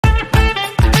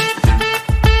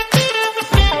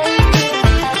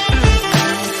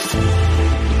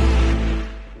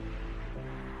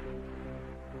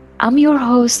I'm your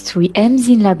host, Riem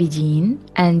Zin Labidin,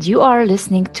 and you are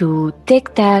listening to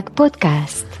Tech Tag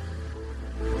Podcast.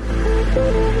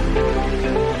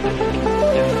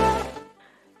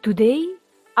 Today,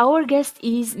 our guest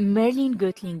is Merlin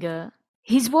Göttlinger.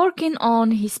 He's working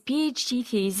on his PhD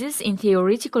thesis in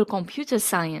theoretical computer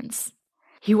science.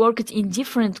 He worked in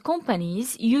different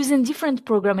companies using different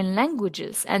programming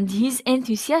languages, and he's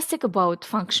enthusiastic about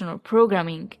functional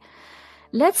programming.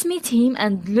 Let's meet him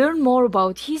and learn more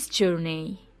about his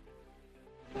journey.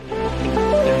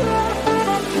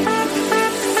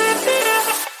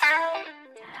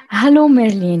 Hello,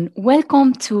 Merlin.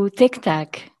 Welcome to Tech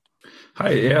Tag.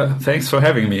 Hi, thanks for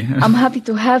having me. I'm happy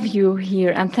to have you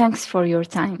here and thanks for your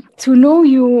time. To know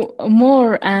you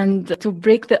more and to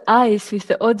break the ice with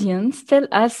the audience, tell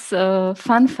us a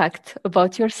fun fact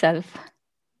about yourself.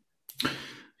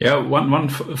 Yeah, one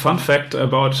fun fact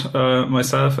about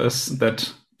myself is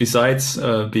that besides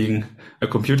being a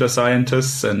computer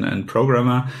scientist and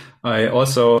programmer, I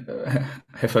also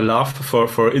have a love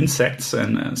for insects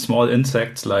and small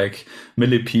insects like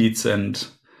millipedes and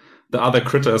the other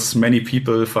critters many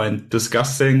people find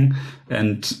disgusting,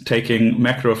 and taking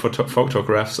macro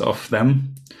photographs of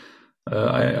them.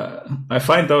 I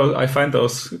find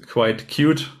those quite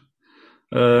cute.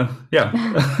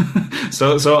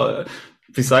 So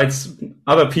besides,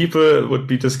 other people would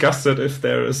be disgusted if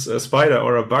there is a spider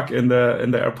or a bug in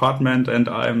their apartment, and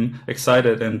I'm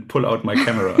excited and pull out my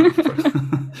camera.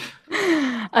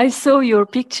 I saw your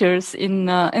pictures in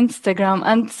Instagram,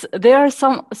 and there are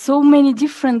so many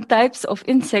different types of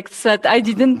insects that I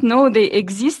didn't know they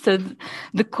existed.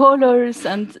 The colors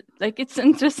and it's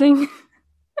interesting.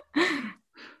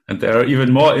 And there are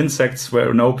even more insects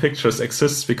where no pictures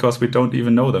exist because we don't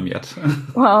even know them yet.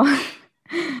 Wow.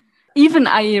 Even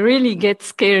I really get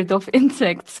scared of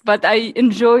insects, but I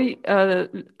enjoy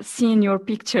seeing your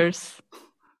pictures.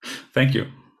 Thank you.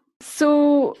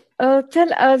 So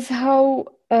tell us, how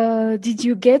did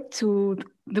you get to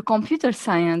the computer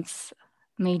science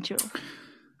major?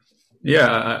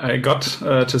 Yeah, I got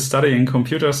to studying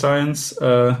computer science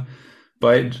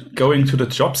by going to the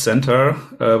job center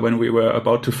when we were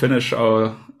about to finish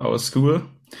our school.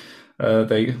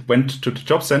 They went to the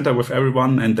job center with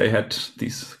everyone, and they had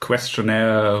these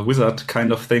questionnaire wizard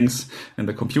kind of things in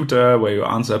the computer where you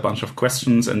answer a bunch of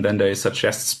questions, and then they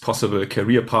suggest possible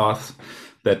career paths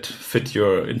that fit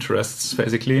your interests,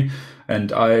 basically.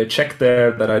 And I checked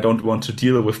there that I don't want to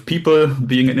deal with people,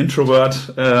 being an introvert.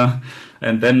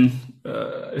 And then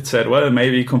it said, well,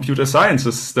 maybe computer science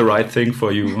is the right thing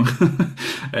for you.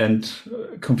 And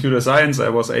computer science, I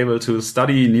was able to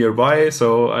study nearby,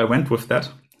 so I went with that.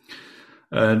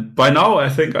 By now, I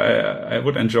think I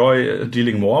would enjoy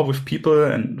dealing more with people,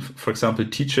 and, for example,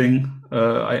 teaching.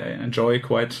 I enjoy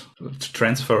quite the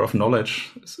transfer of knowledge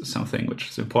is something which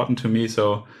is important to me.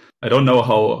 So I don't know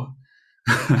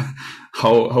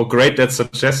how great that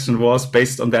suggestion was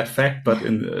based on that fact, but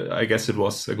I guess it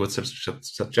was a good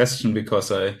suggestion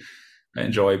because I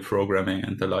enjoy programming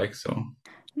and the like. So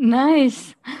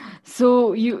nice.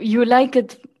 So you like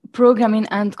it, programming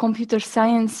and computer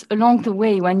science, along the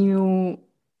way when you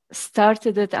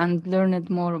started it and learned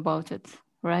more about it,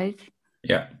 right?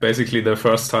 Yeah, basically the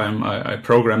first time I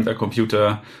programmed a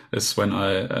computer is when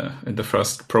in the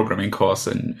first programming course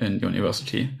in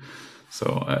university. So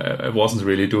I wasn't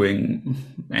really doing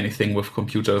anything with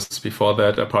computers before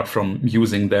that, apart from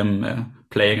using them,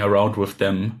 playing around with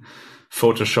them,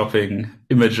 photoshopping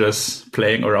images,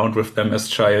 playing around with them as a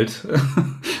child.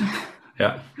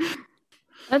 Yeah.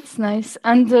 That's nice.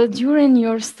 And during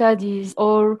your studies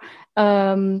or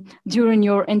during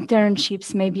your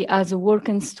internships, maybe as a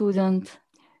working student,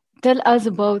 tell us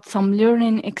about some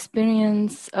learning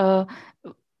experience.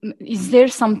 Is there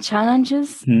some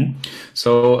challenges?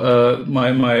 So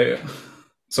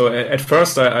so at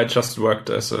first I just worked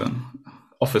as an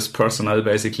office personnel,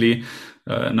 basically,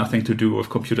 nothing to do with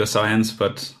computer science,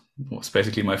 but it was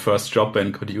basically my first job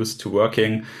and got used to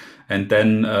working. And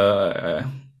then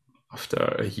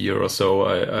after a year or so,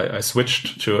 I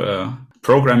switched to a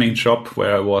programming job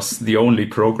where I was the only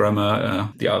programmer.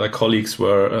 The other colleagues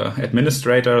were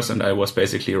administrators, and I was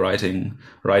basically writing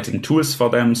tools for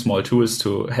them, small tools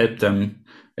to help them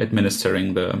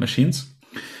administering the machines.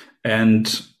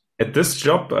 And at this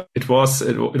job, it was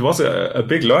a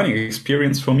big learning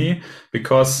experience for me,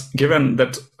 because given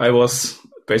that I was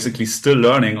basically still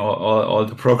learning all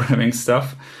the programming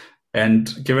stuff,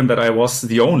 and given that I was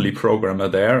the only programmer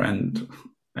there, and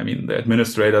I mean, the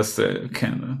administrators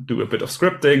can do a bit of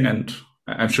scripting, and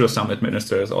I'm sure some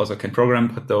administrators also can program,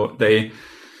 but though they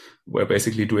were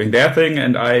basically doing their thing,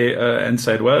 and I and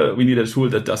said, well, we need a tool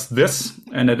that does this,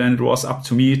 and then it was up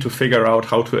to me to figure out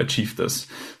how to achieve this.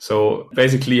 So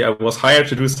basically, I was hired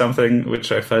to do something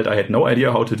which I felt I had no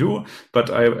idea how to do, but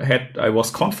I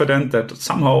was confident that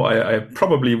somehow I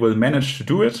probably will manage to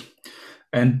do it.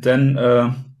 And then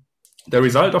the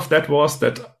result of that was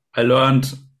that I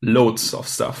learned loads of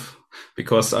stuff,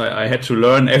 because I had to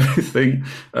learn everything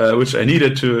which I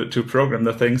needed to program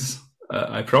the things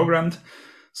I programmed.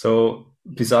 So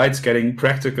besides getting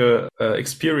practical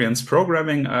experience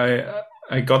programming, I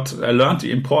learned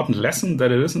the important lesson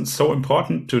that it isn't so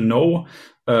important to know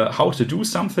how to do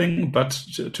something, but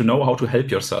to know how to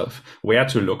help yourself, where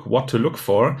to look, what to look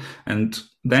for, and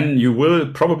then you will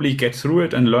probably get through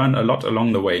it and learn a lot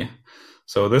along the way.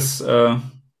 So this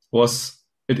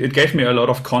it gave me a lot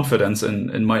of confidence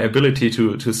in my ability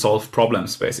to solve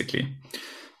problems, basically.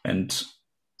 And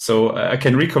so I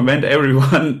can recommend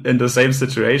everyone in the same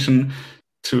situation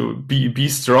to be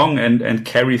strong and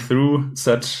carry through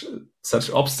such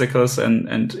obstacles.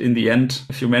 And in the end,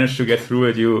 if you manage to get through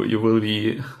it, you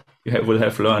will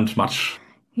have learned much.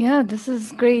 Yeah, this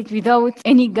is great. Without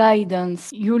any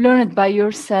guidance, you learn it by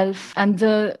yourself. And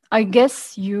I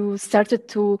guess you started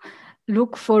to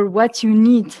look for what you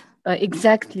need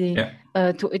exactly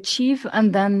to achieve,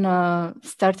 and then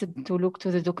started to look to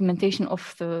the documentation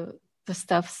of the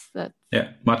stuffs that... Yeah,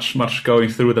 much going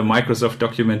through the Microsoft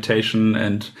documentation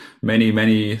and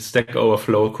many Stack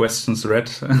Overflow questions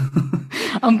read.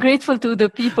 I'm grateful to the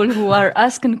people who are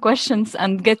asking questions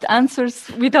and get answers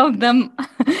without them.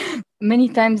 Many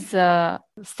times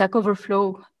Stack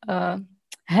Overflow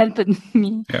helped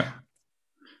me. Yeah.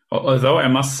 Although I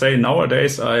must say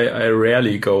nowadays I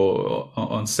rarely go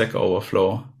on Stack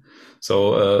Overflow.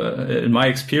 So in my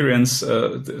experience,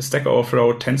 Stack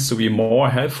Overflow tends to be more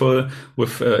helpful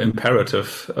with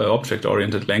imperative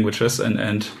object-oriented languages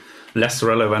and less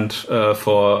relevant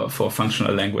for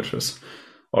functional languages.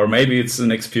 Or maybe it's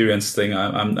an experience thing.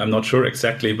 I'm not sure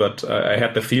exactly, but I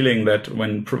had the feeling that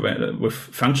with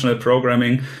functional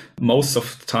programming, most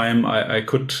of the time I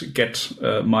could get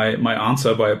my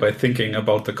answer by thinking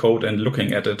about the code and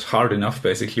looking at it hard enough,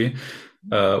 basically.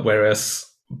 Whereas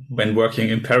when working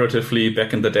imperatively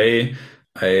back in the day,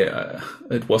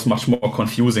 it was much more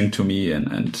confusing to me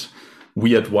and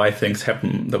weird why things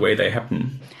happen the way they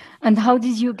happen. And how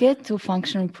did you get to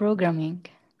functional programming?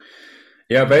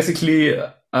 Yeah, basically,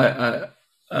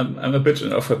 I'm a bit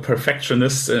of a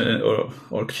perfectionist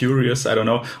or curious. I don't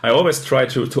know. I always try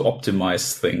to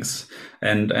optimize things,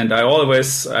 and I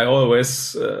always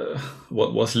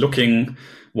was looking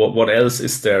what else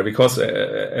is there, because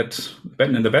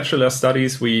in the bachelor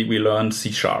studies we learned C#.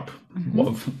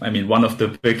 Mm-hmm. I mean, one of the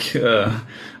big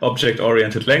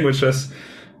object-oriented languages.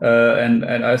 And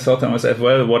I thought to myself,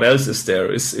 well, what else is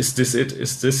there? Is this it?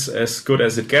 Is this as good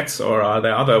as it gets? Or are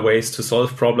there other ways to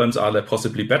solve problems? Are there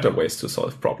possibly better ways to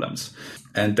solve problems?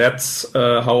 And that's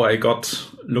how I got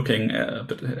looking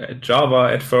at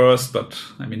Java at first. But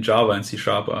I mean, Java and C#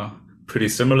 are pretty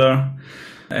similar.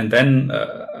 And then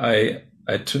I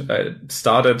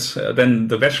started, then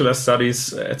the bachelor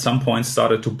studies at some point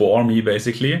started to bore me,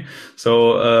 basically.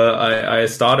 So I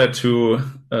started to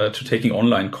taking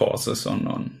online courses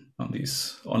on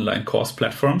these online course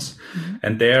platforms. Mm-hmm.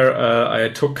 And there I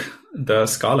took the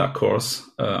Scala course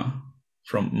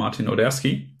from Martin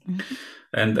Odersky. Mm-hmm.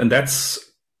 And that's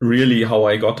really how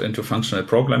I got into functional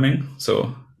programming.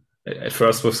 So at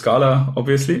first with Scala,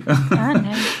 obviously.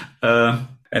 Nice.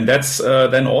 And that's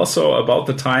then also about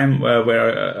the time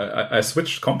where I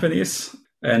switched companies.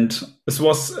 And this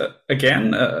was,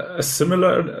 again, a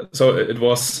similar... So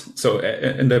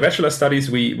in the bachelor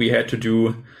studies, we had to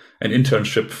do an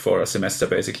internship for a semester,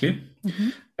 basically. Mm-hmm.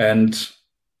 And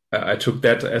I took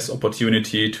that as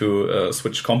opportunity to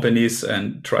switch companies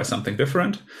and try something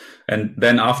different. And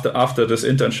then after this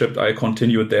internship, I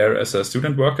continued there as a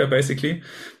student worker, basically.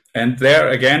 And there,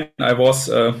 again, I was...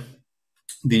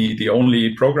 the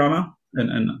only programmer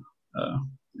in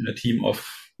a team of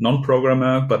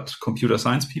non-programmer but computer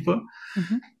science people,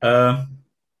 mm-hmm.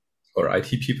 Or IT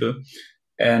people,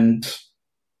 and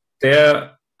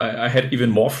there I had even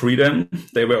more freedom.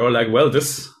 They were all like, "Well,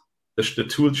 the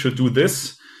tool should do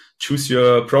this. Choose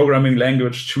your programming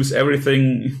language. Choose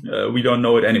everything. We don't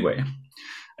know it anyway."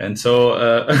 And so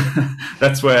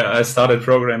that's where I started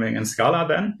programming in Scala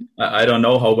then. I don't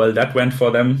know how well that went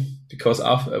for them, because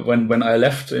when I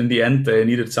left in the end, they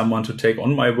needed someone to take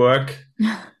on my work.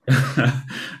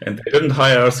 And they didn't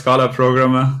hire a Scala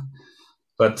programmer.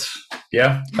 But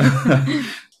yeah.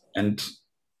 And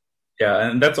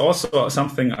Yeah, and that's also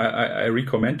something I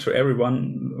recommend to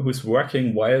everyone who's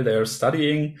working while they're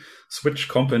studying. Switch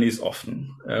companies often.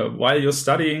 While you're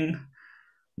studying,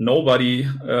 nobody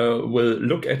will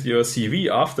look at your CV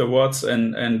afterwards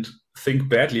and think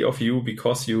badly of you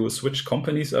because you switch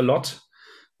companies a lot.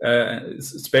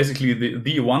 It's basically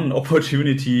the one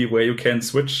opportunity where you can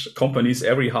switch companies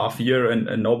every half year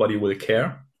and nobody will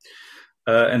care.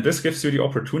 And this gives you the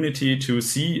opportunity to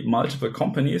see multiple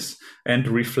companies and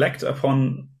reflect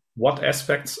upon what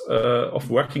aspects of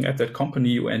working at that company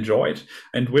you enjoyed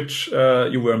and which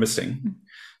you were missing.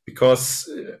 Because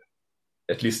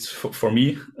at least for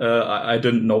me, I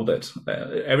didn't know that.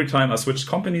 Every time I switched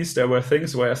companies, there were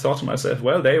things where I thought to myself,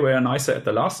 well, they were nicer at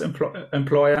the last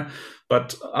employer,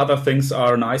 but other things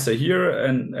are nicer here,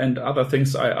 and other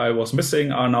things I was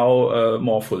missing are now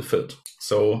more fulfilled.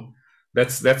 So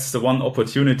that's the one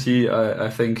opportunity, I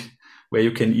think, where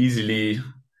you can easily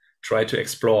try to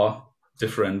explore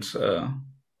different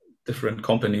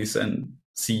companies and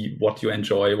see what you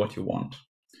enjoy, what you want.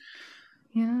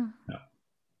 Yeah.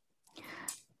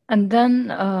 And then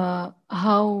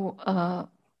how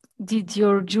did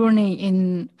your journey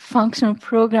in functional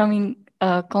programming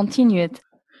continue?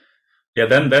 Yeah,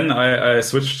 then I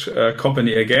switched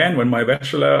company again when my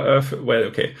bachelor.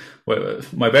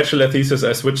 My bachelor thesis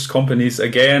I switched companies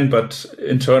again, but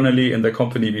internally in the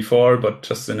company before, but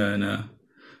just into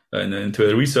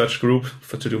a research group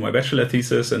to do my bachelor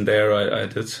thesis, and there I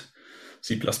did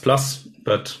C++.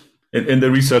 But in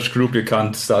the research group, you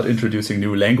can't start introducing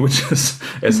new languages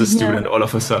as a student all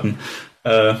of a sudden.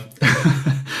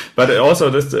 But also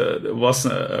this was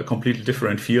a completely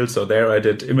different field. So there I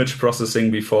did image processing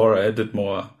before. I did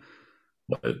more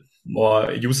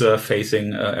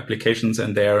user-facing applications,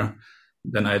 and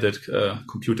then I did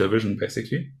computer vision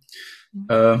basically.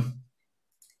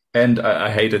 And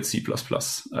I hated C++.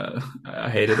 I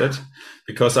hated it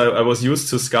because I was used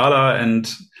to Scala, and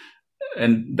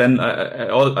then I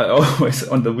always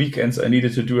on the weekends I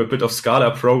needed to do a bit of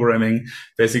Scala programming,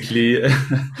 basically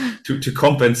to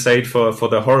compensate for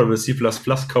the horrible C++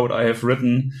 code I have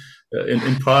written.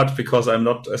 In part because I'm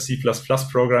not a C++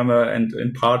 programmer, and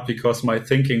in part because my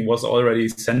thinking was already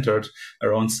centered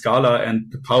around Scala and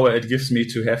the power it gives me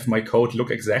to have my code look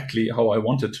exactly how I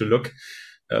want it to look,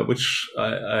 which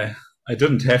I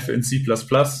didn't have in C++,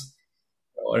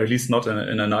 or at least not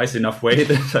in a nice enough way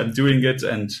that I'm doing it,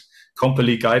 and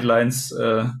company guidelines,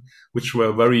 which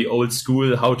were very old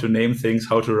school, how to name things,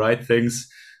 how to write things,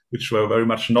 which were very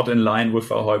much not in line with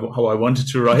how I wanted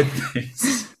to write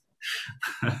things.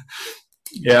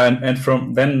 Yeah, and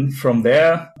from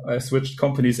there I switched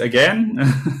companies again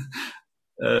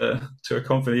to a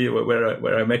company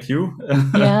where I met you.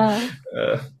 Yeah.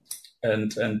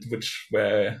 And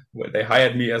where they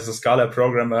hired me as a Scala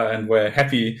programmer, and were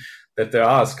happy that there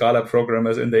are Scala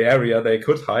programmers in the area they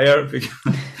could hire, because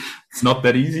it's not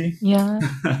that easy. Yeah.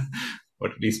 Or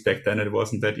at least back then it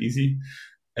wasn't that easy.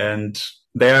 And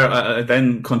there I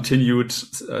then continued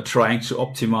trying to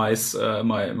optimize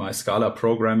my Scala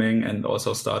programming, and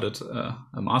also started a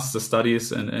master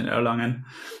studies in Erlangen.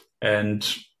 And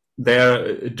there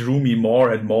it drew me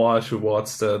more and more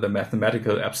towards the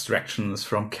mathematical abstractions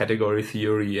from category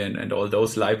theory and all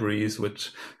those libraries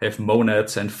which have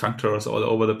monads and functors all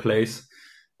over the place.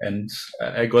 And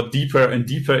I got deeper and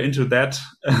deeper into that.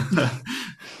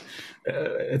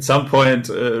 At some point,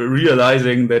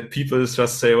 realizing that people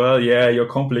just say, well, yeah, your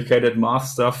complicated math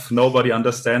stuff, nobody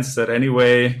understands that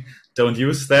anyway, don't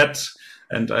use that.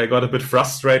 And I got a bit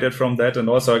frustrated from that. And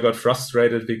also I got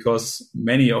frustrated because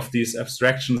many of these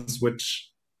abstractions, which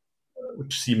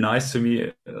seem nice to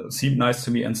me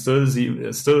and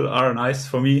still are nice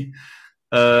for me,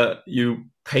 you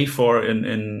pay for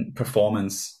in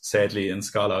performance, sadly, in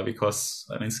Scala, because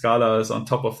I mean Scala is on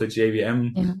top of the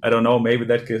JVM. Yeah. I don't know, maybe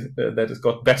that has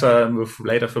got better with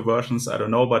later versions. I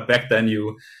don't know, but back then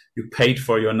you paid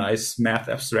for your nice math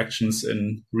abstractions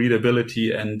in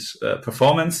readability and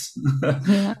performance.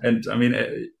 Yeah. And I mean,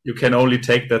 you can only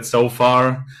take that so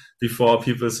far before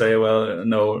people say, well,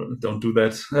 no, don't do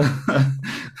that.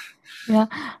 Yeah.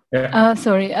 Yeah.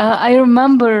 Sorry. I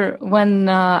remember when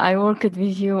I worked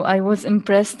with you, I was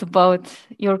impressed about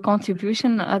your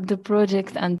contribution at the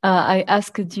project, and I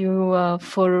asked you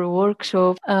for a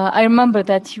workshop. I remember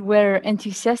that you were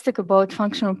enthusiastic about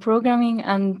functional programming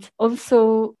and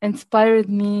also inspired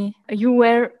me. You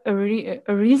were a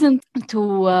reason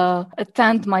to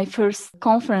attend my first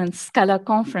conference, Scala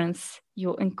conference.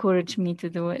 You encouraged me to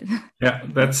do it. Yeah,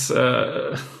 that's...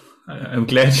 I'm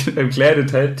glad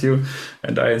it helped you,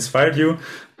 and I inspired you,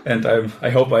 and I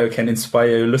hope I can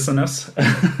inspire your listeners.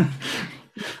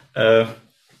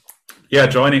 yeah,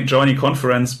 joining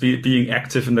conference, being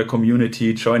active in the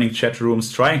community, joining chat rooms,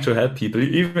 trying to help people,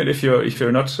 even if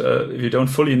you're not if you don't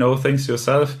fully know things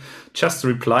yourself, just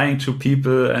replying to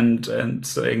people and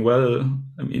saying, well,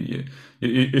 I mean,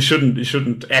 you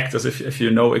shouldn't act as if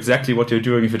you know exactly what you're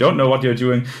doing if you don't know what you're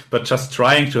doing, but just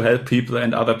trying to help people,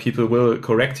 and other people will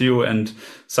correct you, and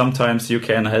sometimes you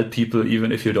can help people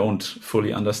even if you don't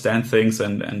fully understand things,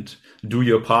 and do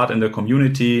your part in the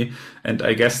community. And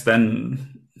I guess then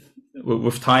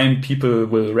with time, people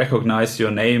will recognize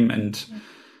your name, and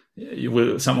you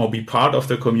will somehow be part of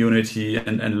the community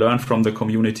and learn from the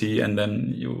community. And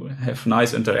then you have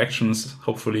nice interactions,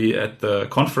 hopefully at the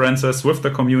conferences with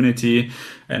the community.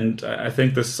 And I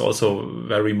think this is also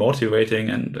very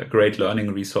motivating and a great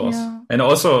learning resource. Yeah. And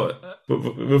also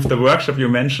with the workshop you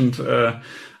mentioned,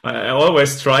 I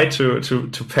always try to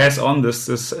pass on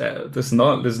this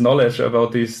knowledge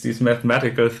about these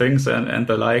mathematical things and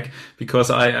the like, because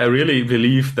I really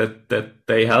believe that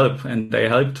they help, and they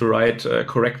help to write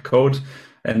correct code.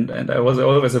 And I was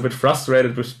always a bit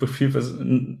frustrated with people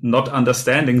not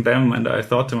understanding them. And I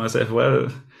thought to myself, well,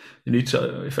 you need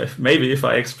to, if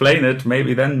I explain it,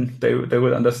 maybe then they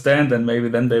will understand, and maybe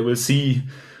then they will see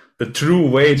the true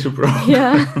way to program.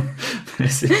 Yeah.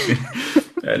 Basically.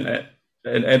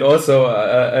 And also,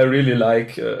 I really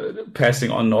like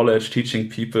passing on knowledge, teaching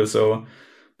people. So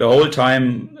the whole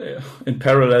time, in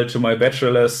parallel to my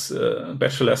bachelor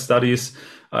studies,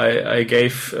 I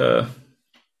gave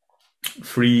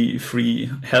free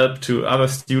help to other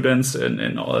students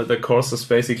in all the courses,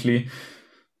 basically,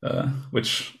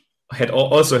 which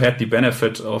also had the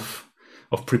benefit of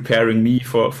preparing me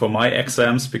for my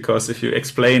exams. Because if you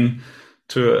explain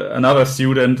to another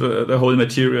student the whole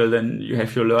material, then you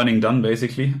have your learning done,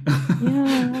 basically.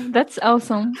 Yeah, that's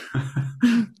awesome.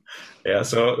 Yeah,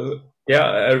 so yeah,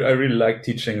 I really like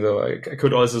teaching, though. I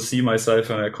could also see myself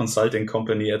in a consulting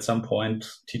company at some point,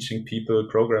 teaching people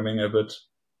programming a bit.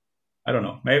 I don't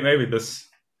know, maybe this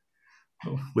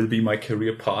will be my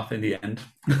career path in the end.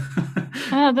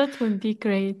 That would be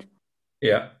great.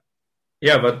 Yeah,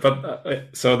 but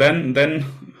so then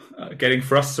getting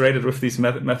frustrated with these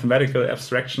mathematical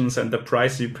abstractions and the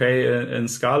price you pay in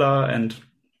Scala, and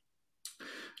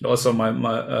also my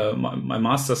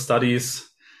master studies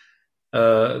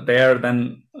there.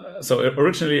 Then so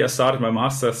originally I started my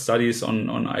master studies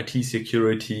on IT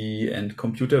security and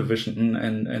computer vision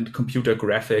and computer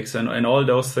graphics and all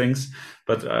those things.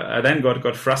 But I then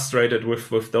got frustrated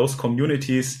with those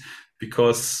communities,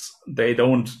 because they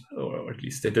don't, or at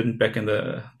least they didn't back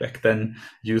then,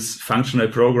 use functional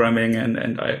programming,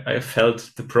 and I felt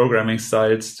the programming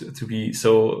styles to be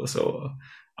so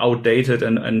outdated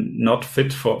and not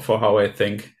fit for how I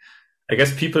think. I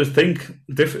guess people think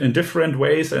in different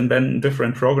ways, and then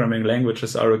different programming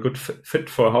languages are a good fit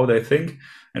for how they think.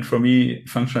 And for me,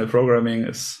 functional programming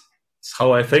is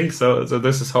how I think. So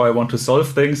this is how I want to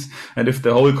solve things. And if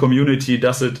the whole community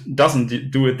doesn't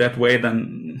do it that way,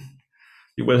 then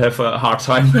you will have a hard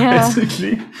time,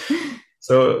 basically.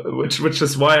 So, which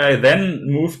is why I then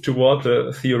moved toward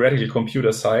the theoretical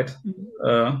computer science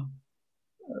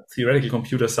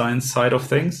side of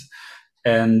things,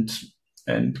 and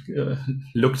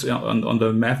looked on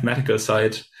the mathematical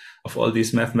side of all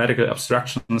these mathematical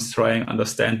abstractions, trying to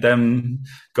understand them,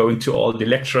 going to all the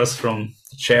lectures from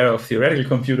the chair of theoretical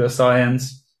computer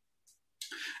science.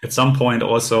 At some point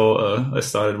also, I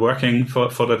started working for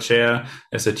the chair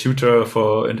as a tutor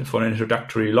for an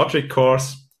introductory logic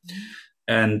course.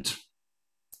 And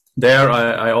there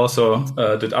I also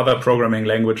did other programming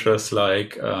languages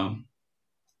like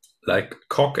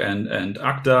Coq and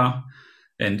Agda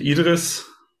and Idris,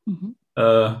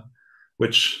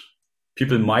 which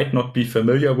people might not be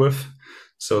familiar with.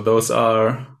 So those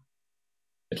are,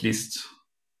 at least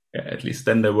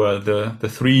then there were the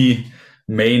three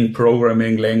main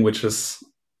programming languages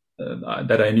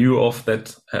that I knew of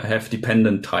that have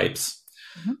dependent types.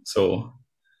 So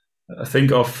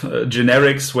think of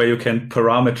generics where you can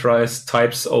parameterize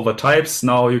types over types.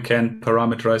 Now you can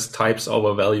parameterize types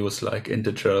over values like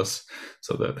integers.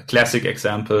 So the classic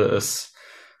example is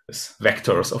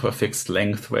vectors of a fixed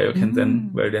length, where you can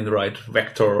then write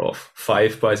vector of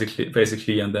 5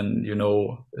 basically, and then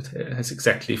it has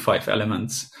exactly 5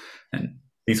 elements and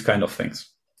these kind of things.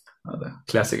 The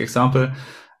classic example.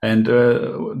 And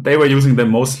they were using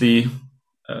them mostly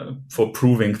for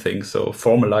proving things, so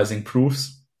formalizing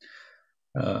proofs.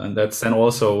 And that's then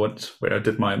also where I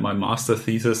did my master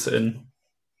thesis, in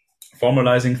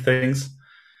formalizing things.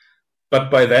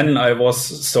 But by then I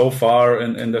was so far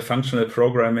in the functional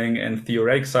programming and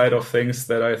theoretic side of things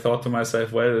that I thought to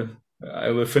myself, well, I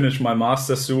will finish my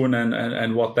master soon,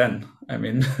 and what then? I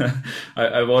mean,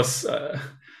 I was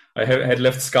I had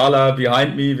left Scala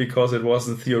behind me because it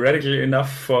wasn't theoretical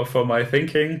enough for my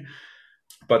thinking,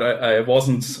 but I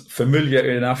wasn't familiar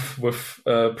enough with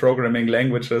programming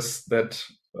languages that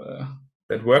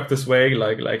work this way,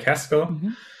 like Haskell. Mm-hmm.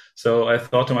 So I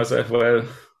thought to myself, well,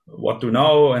 what do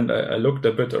now? And I looked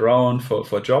a bit around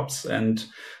for jobs, and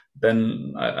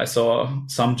then I saw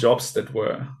some jobs that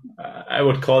were, I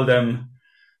would call them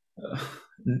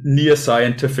near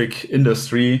scientific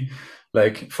industry.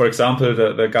 Like, for example,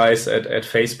 the guys at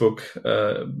Facebook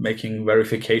making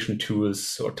verification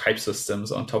tools or type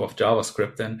systems on top of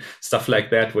JavaScript and stuff like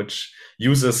that, which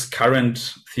uses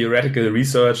current theoretical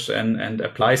research and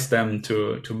applies them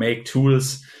to make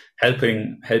tools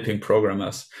helping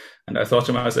programmers. And I thought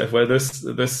to myself, well, this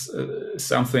is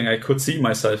something I could see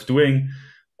myself doing,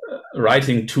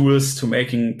 writing tools to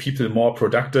making people more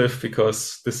productive,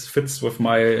 because this fits with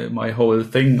my whole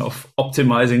thing of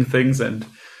optimizing things and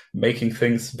making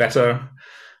things better.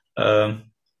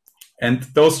 And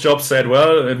those jobs said,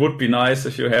 well, it would be nice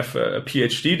if you have a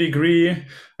PhD degree.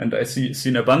 And I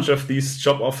seen a bunch of these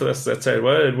job offers that said,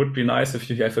 well, it would be nice if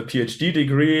you have a PhD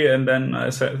degree. And then I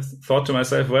thought to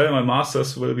myself, well, my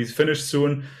master's will be finished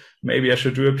soon. Maybe I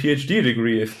should do a PhD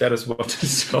degree if that is what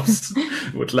these jobs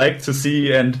would like to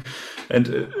see. And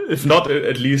if not,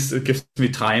 at least it gives me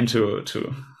time to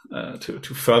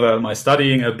further my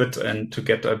studying a bit and to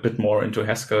get a bit more into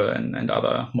Haskell and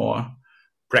other more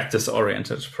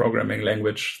practice-oriented programming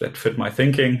language that fit my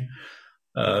thinking.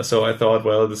 So I thought,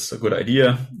 well, this is a good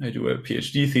idea. I do a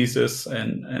PhD thesis,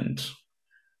 and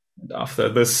after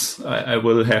this, I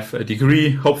will have a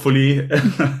degree, hopefully,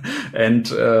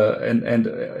 and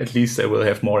at least I will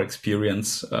have more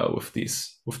experience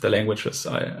with the languages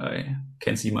I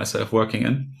can see myself working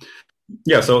in.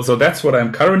 Yeah, so that's what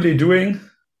I'm currently doing,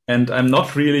 and I'm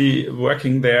not really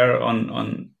working there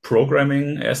on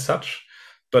programming as such,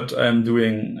 but I'm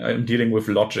dealing with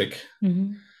logic.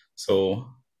 Mm-hmm. So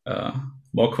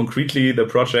more concretely, the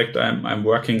project I'm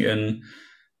working in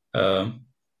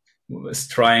is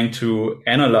trying to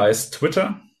analyze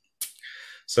Twitter.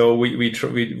 So we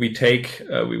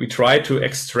try to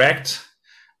extract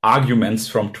arguments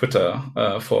from Twitter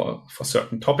for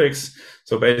certain topics.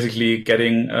 So basically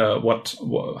getting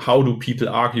how do people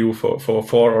argue for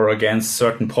or against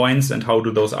certain points, and how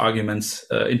do those arguments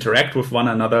interact with one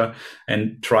another,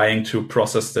 and trying to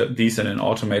process these in an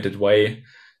automated way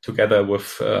together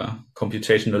with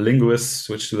computational linguists,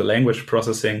 which do the language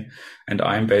processing. And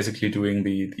I'm basically doing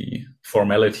the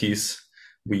formalities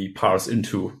we parse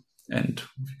into, and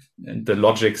the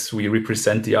logics we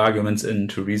represent the arguments in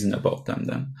to reason about them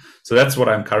then. So that's what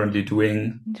I'm currently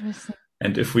doing. Interesting.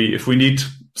 And if we need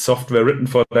software written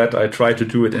for that, I try to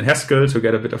do it in Haskell to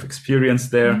get a bit of experience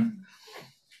there. Mm-hmm.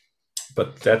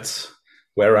 But that's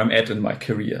where I'm at in my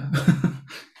career.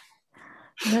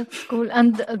 That's cool.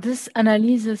 And this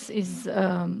analysis is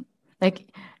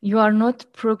like you are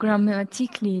not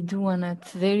programmatically doing it.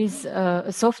 There is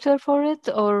a software for it,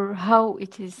 or how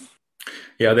it is?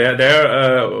 Yeah,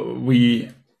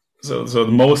 so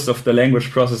most of the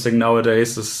language processing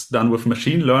nowadays is done with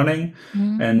machine learning.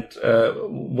 Mm-hmm. And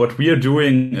what we are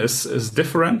doing is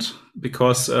different,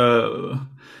 because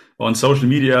on social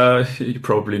media, you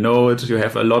probably know it, you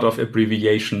have a lot of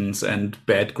abbreviations and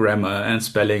bad grammar and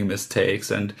spelling mistakes.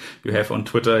 And you have on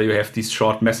Twitter, you have these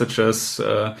short messages,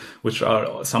 which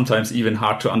are sometimes even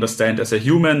hard to understand as a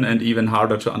human, and even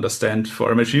harder to understand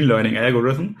for a machine learning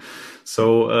algorithm.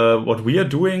 So what we are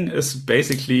doing is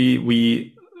basically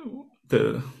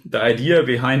the idea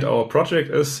behind our project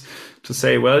is to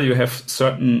say, well, you have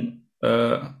certain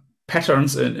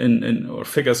patterns in or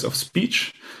figures of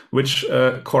speech which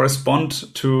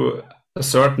correspond to a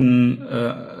certain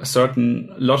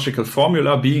logical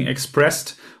formula being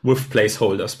expressed with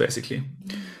placeholders, basically.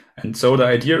 Mm-hmm. And so the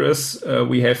idea is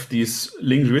we have these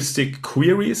linguistic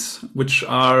queries, which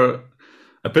are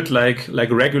a bit like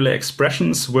regular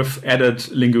expressions with added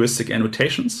linguistic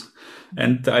annotations.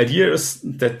 And the idea is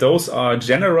that those are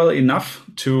general enough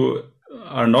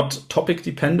are not topic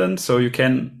dependent. So you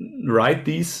can write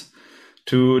these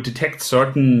to detect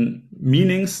certain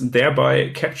meanings, thereby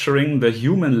capturing the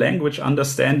human language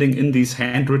understanding in these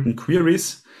handwritten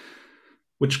queries,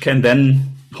 which can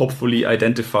then hopefully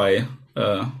identify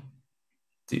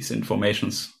these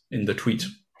informations in the tweet.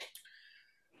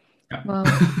 Yeah. Wow.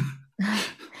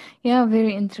 Yeah,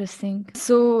 very interesting.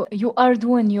 So you are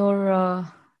doing your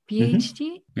PhD?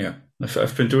 Mm-hmm. Yeah,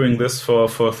 I've been doing this for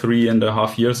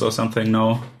 3.5 years or something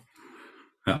now.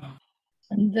 Yeah.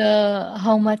 And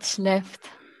how much left,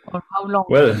 or how long?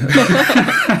 Well,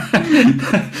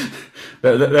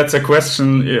 That's a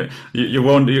question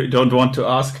you don't want to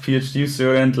ask PhD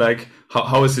student, like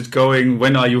how is it going?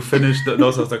 When are you finished?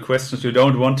 Those are the questions you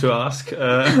don't want to ask.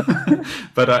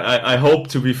 But I hope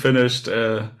to be finished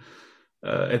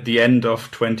at the end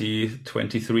of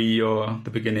 2023 or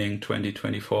the beginning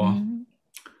 2024. Mm-hmm.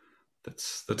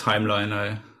 That's the timeline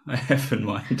I have in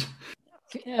mind.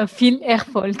 Viel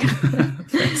Erfolg.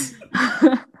 Thanks.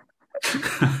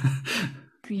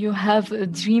 You have a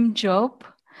dream job,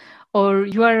 or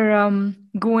you are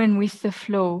going with the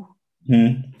flow?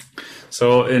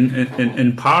 So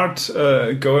in part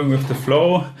going with the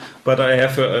flow, but I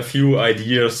have a few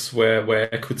ideas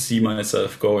where I could see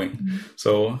myself going. Mm-hmm.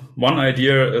 So one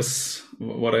idea is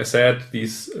what I said,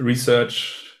 these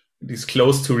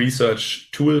close to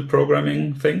research tool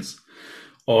programming things,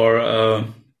 or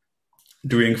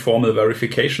doing formal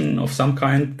verification of some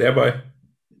kind, thereby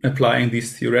applying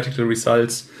these theoretical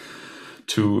results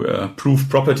to prove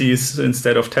properties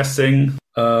instead of testing.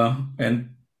 And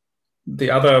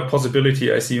the other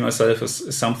possibility I see myself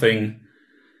is something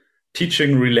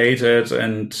teaching related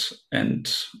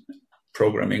and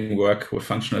programming work with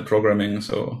functional programming.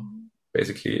 So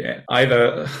basically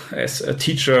either as a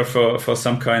teacher for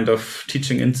some kind of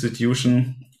teaching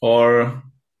institution, or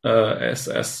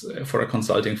as for a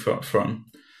consulting firm.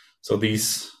 So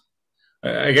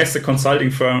I guess the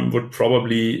consulting firm would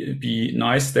probably be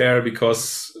nice there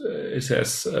because it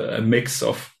has a mix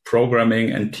of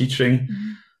programming and teaching.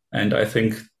 Mm-hmm. And I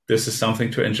think this is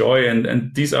something to enjoy.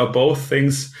 And these are both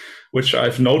things which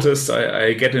I've noticed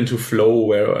I get into flow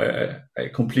where I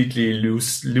completely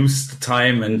lose the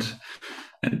time and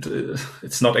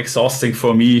it's not exhausting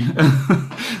for me.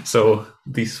 So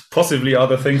these possibly are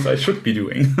the things I should be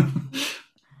doing.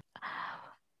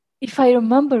 If I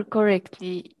remember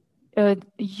correctly,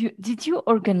 did you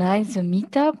organize a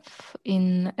meetup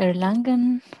in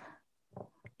Erlangen?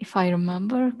 If I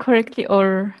remember correctly,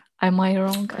 or am I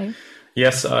wrong?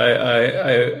 Yes,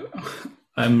 I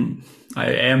am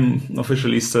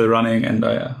officially still running,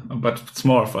 but it's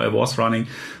more if I was running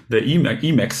the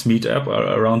Emacs meetup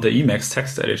around the Emacs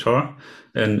text editor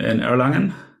in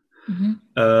Erlangen. Mm-hmm.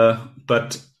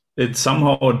 But it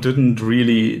somehow didn't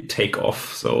really take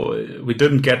off. So we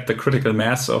didn't get the critical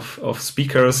mass of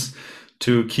speakers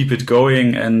to keep it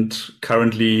going. And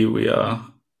currently we are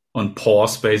on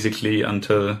pause basically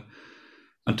until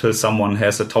someone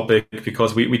has a topic,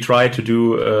 because we try to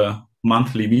do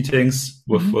monthly meetings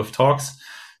with talks,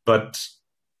 but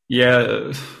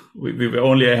yeah, we were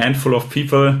only a handful of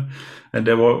people, and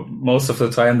there were most of the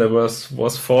time there was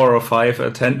 4 or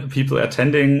 5 people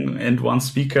attending and one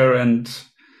speaker, and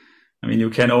I mean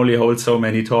you can only hold so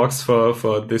many talks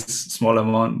for this small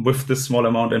amount with this small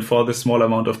amount and for this small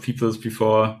amount of people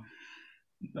before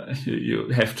you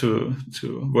have to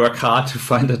work hard to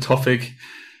find a topic.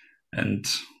 And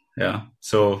yeah,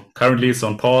 so currently it's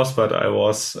on pause, but I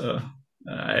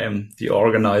am the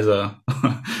organizer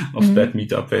of that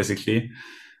meetup basically.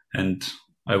 And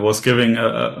I was giving,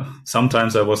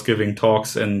 sometimes I was giving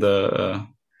talks in the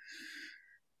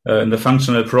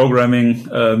functional programming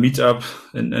meetup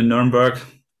in Nuremberg,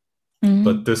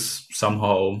 but this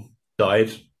somehow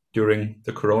died during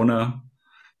the Corona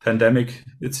pandemic,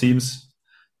 it seems.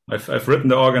 I've written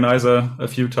the organizer a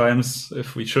few times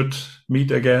if we should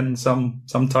meet again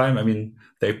sometime. I mean,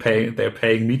 they're paying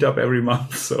Meetup every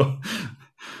month, so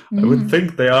I would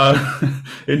think they are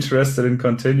interested in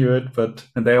continue it.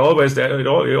 And it always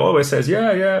says,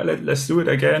 yeah, let's do it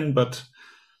again, but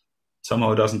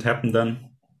somehow it doesn't happen then.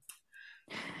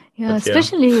 Yeah,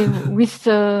 especially with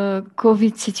the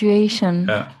COVID situation,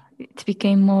 it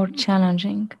became more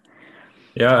challenging.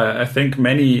 Yeah, I think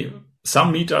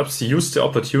some meetups use the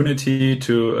opportunity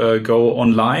to go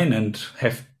online and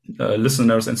have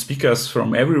listeners and speakers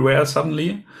from everywhere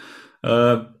suddenly.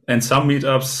 And some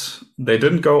meetups, they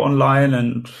didn't go online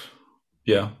and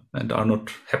are not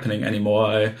happening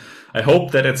anymore. I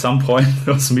hope that at some point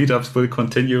those meetups will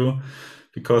continue,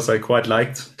 because I quite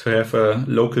liked to have a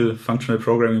local functional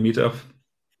programming meetup.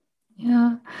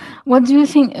 Yeah. What do you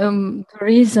think the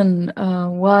reason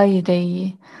why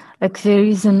there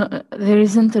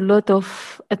isn't a lot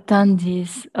of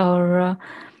attendees, or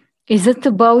is it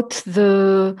about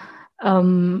the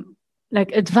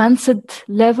advanced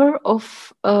level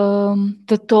of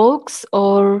the talks,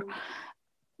 or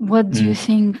what do you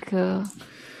think?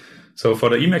 So for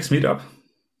the Emacs meetup?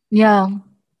 Yeah.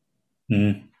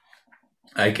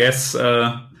 I guess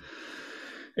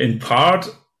in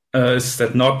part is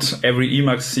that not every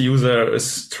Emacs user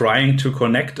is trying to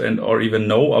connect or even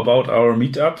know about our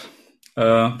meetup,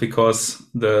 because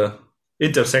the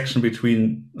intersection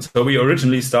so we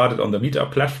originally started on the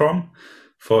Meetup platform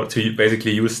to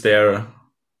basically use their.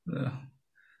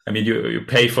 I mean, you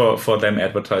pay for them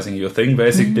advertising your thing,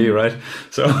 basically, right?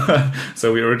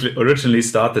 So we originally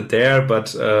started there,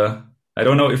 but I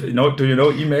don't know if you know. Do you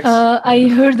know Emacs? I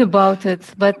heard about it,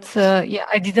 but yeah,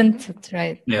 I didn't try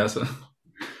it. Yeah.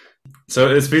 So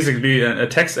it's basically a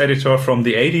text editor from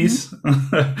the 80s,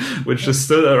 which is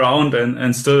still around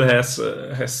and still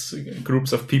has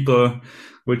groups of people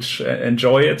which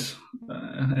enjoy it,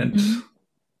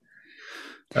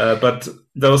 but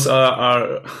those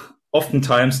are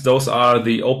oftentimes those are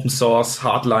the open source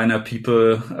hardliner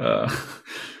people,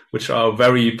 which are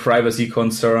very privacy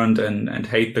concerned and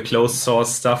hate the closed source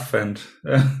stuff, and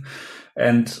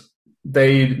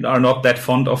they are not that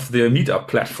fond of the Meetup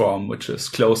platform, which is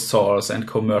closed source and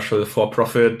commercial for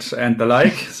profit and the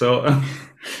like. So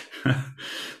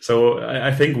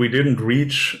I think we didn't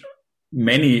reach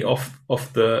many of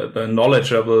the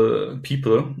knowledgeable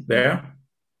people there.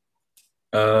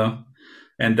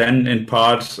 And then in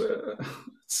part,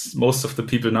 most of the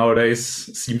people nowadays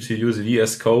seem to use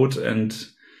VS Code, and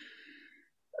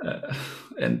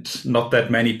not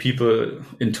that many people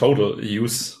in total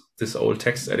use this old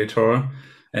text editor,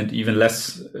 and even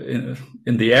less in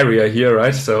the area here,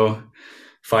 right? So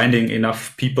finding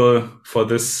enough people for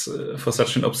this for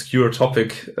such an obscure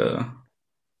topic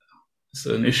is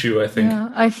an issue, I think. Yeah,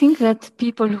 I think that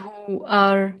people who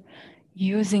are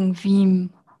using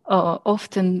Vim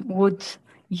often would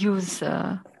use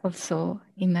also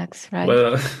Emacs, right?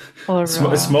 Well, or,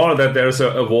 it's more that there's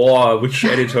a war, which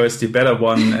editor is the better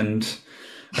one, and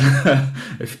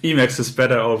if Emacs is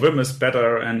better or Vim is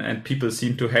better, and people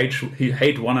seem to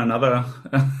hate one another.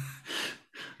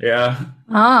 Yeah.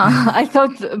 I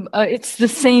thought it's the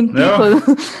same people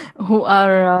who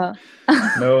are.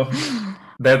 No,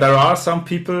 there are some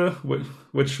people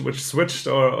which switched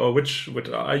or which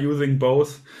are using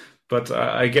both. But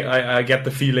I get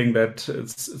the feeling that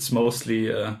it's mostly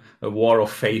a war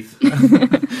of faith.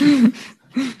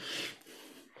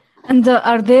 And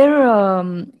are there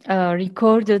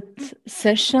recorded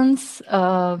sessions,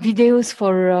 videos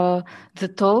for the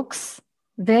talks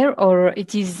there, or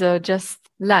it is just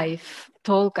live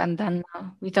talk and then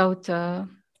without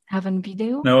having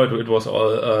video? No, it was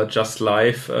all just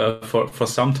live. For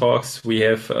some talks, we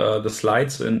have the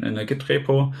slides in a Git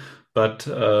repo, but.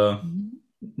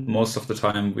 Most of the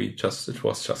time it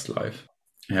was just live.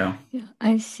 Yeah,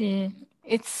 I see.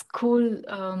 It's cool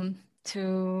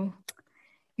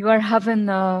you are having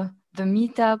the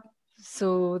meetup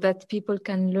so that people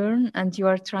can learn, and you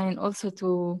are trying also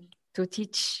to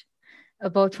teach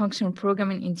about functional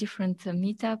programming in different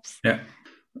meetups. Yeah.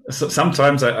 So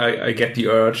sometimes I get the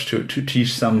urge to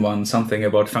teach someone something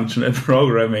about functional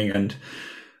programming,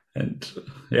 and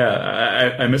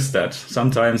yeah, I miss that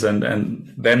sometimes,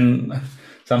 and then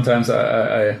sometimes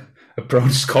I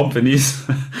approach companies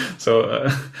so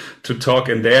to talk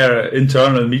in their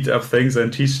internal meetup things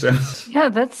and teach them. Yeah,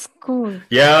 that's cool.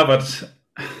 Yeah, but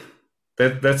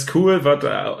that's cool. But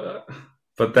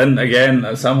then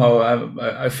again, somehow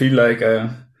I feel like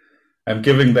I'm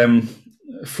giving them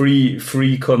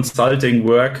free consulting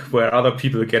work where other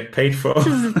people get paid for.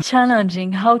 This is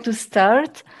challenging. How to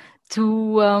start?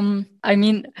 I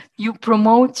mean, you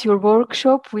promote your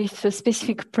workshop with a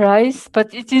specific price,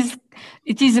 but it is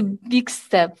a big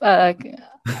step. You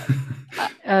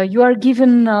are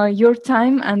given your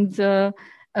time and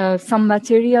some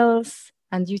materials,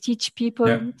 and you teach people.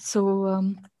 Yeah.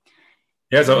 So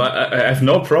so I have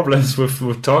no problems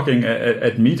with talking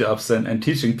at meetups and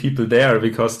teaching people there,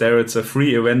 because there it's a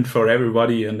free event for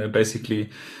everybody, and basically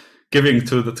giving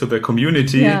to the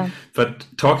community. Yeah. But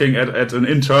talking at an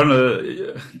internal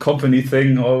company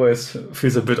thing always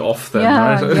feels a bit off then,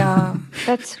 right? Yeah,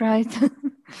 that's right.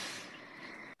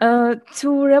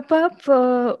 To wrap up,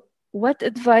 what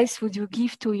advice would you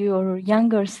give to your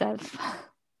younger self?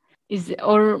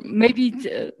 Or maybe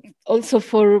also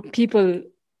for people,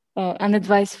 an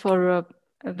advice for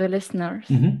the listeners?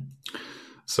 Mm-hmm.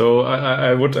 So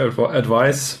I would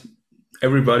advise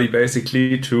everybody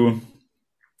basically to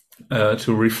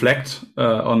reflect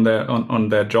on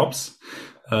their jobs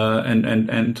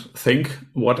and think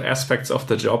what aspects of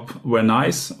the job were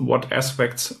nice, what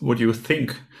aspects would you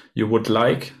think you would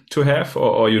like to have,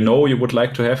 or you would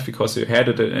like to have because you had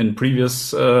it in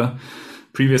previous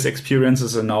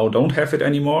experiences and now don't have it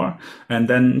anymore, and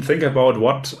then think about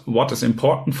what is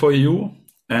important for you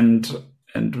and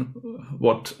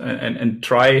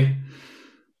try.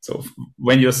 So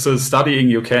when you're still studying,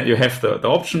 you have the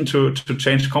option to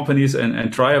change companies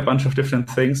and try a bunch of different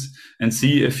things and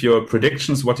see if your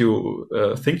predictions, what you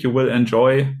think you will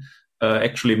enjoy,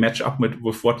 actually match up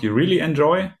with what you really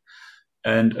enjoy.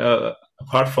 And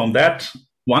apart from that,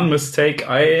 one mistake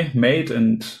I made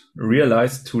and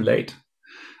realized too late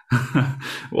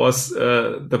was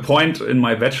the point in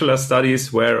my bachelor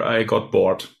studies where I got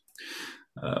bored,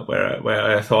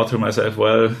 where I thought to myself,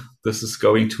 well, this is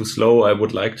going too slow. I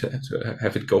would like to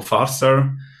have it go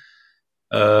faster.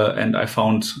 And I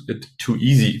found it too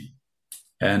easy.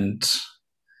 And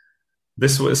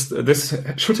this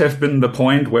should have been the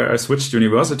point where I switched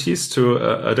universities to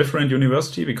a different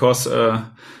university, because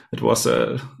it was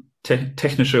a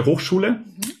Technische Hochschule.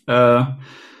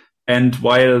 And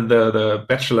while the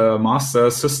Bachelor Master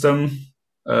system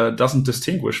doesn't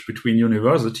distinguish between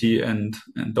university and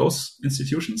those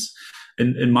institutions,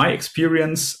 in my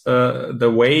experience,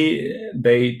 the way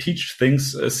they teach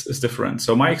things is different.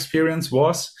 So my experience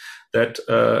was that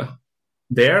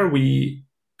there we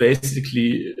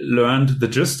basically learned the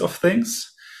gist of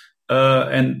things,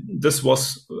 and this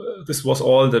was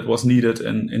all that was needed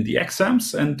in the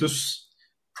exams, and this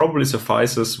probably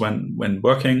suffices when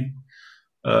working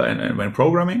and when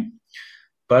programming.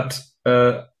 But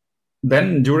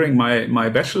then during my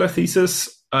bachelor thesis,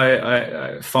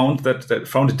 I found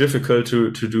it difficult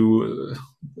to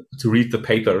read the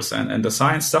papers and the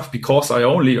science stuff, because I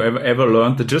only ever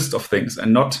learned the gist of things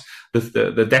and not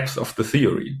the depth of the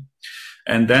theory.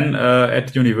 And then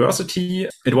at university,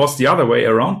 it was the other way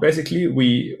around. Basically,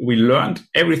 we learned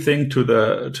everything to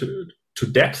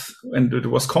depth, and it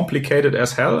was complicated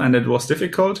as hell, and it was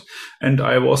difficult. And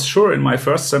I was sure in my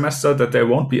first semester that there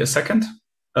won't be a second,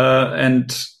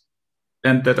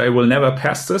 and that I will never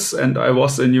pass this. And I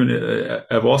was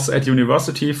at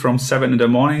university from 7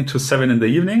 a.m. to 7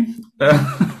 p.m.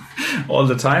 all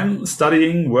the time,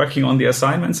 studying, working on the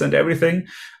assignments and everything.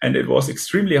 And it was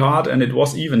extremely hard, and it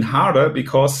was even harder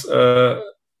because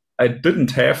I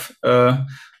didn't have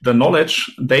the knowledge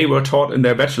they were taught in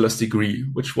their bachelor's degree,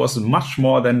 which was much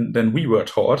more than we were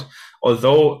taught,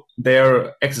 although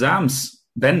their exams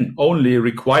then only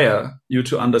require you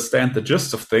to understand the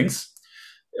gist of things.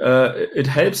 It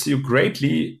helps you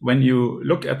greatly when you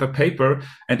look at the paper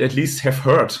and at least have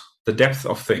heard the depth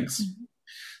of things. Mm-hmm.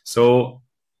 So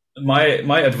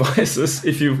my advice is,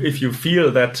 if you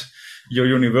feel that your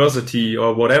university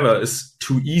or whatever is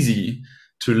too easy,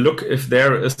 to look if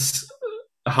there is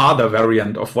a harder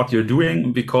variant of what you're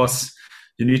doing, because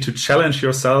you need to challenge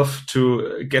yourself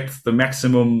to get the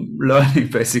maximum learning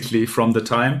basically from the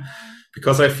time.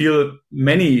 Because I feel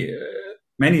many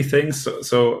things,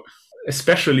 so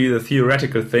especially the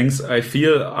theoretical things, I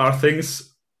feel are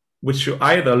things which you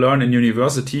either learn in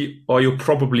university or you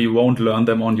probably won't learn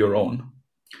them on your own.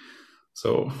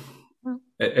 So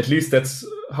at least that's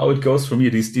how it goes for me.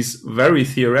 These very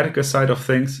theoretical side of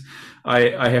things,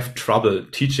 I have trouble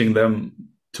teaching them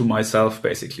to myself,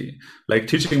 basically. Like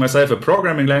teaching myself a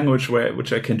programming language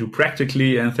which I can do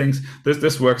practically and things,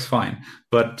 this works fine.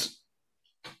 But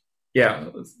yeah,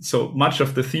 so much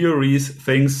of the theories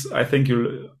things I think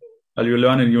you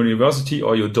learn in university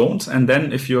or you don't. And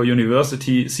then if your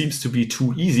university seems to be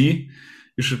too easy,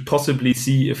 you should possibly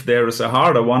see if there is a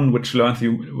harder one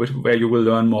where you will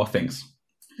learn more things.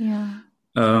 Yeah.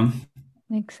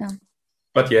 Makes sense.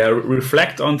 But yeah,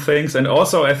 reflect on things. And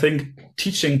also I think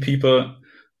teaching people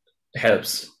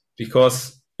helps,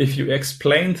 because if you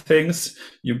explain things,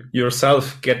 you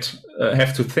yourself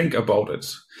have to think about it,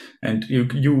 and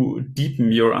you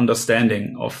deepen your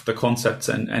understanding of the concepts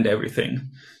and everything.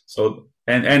 So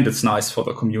and it's nice for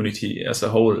the community as a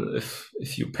whole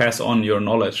if you pass on your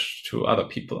knowledge to other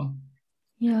people.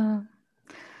 Yeah.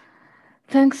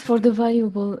 Thanks for the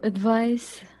valuable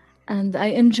advice, and I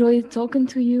enjoyed talking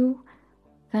to you.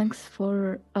 Thanks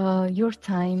for your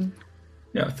time.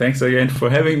 Yeah, thanks again for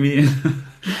having me.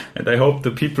 And I hope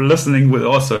the people listening will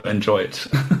also enjoy it.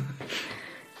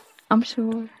 I'm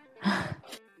sure.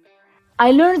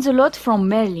 I learned a lot from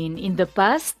Merlin in the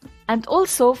past and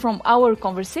also from our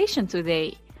conversation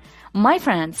today. My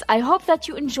friends, I hope that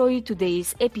you enjoyed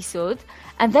today's episode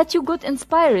and that you got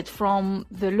inspired from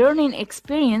the learning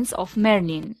experience of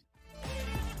Merlin.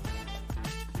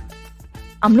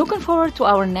 I'm looking forward to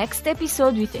our next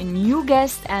episode with a new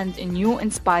guest and a new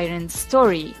inspiring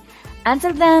story.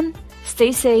 Until then,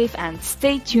 stay safe and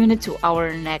stay tuned to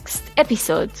our next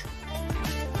episode.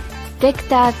 Tech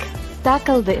Tac,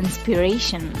 tackle the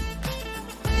inspiration.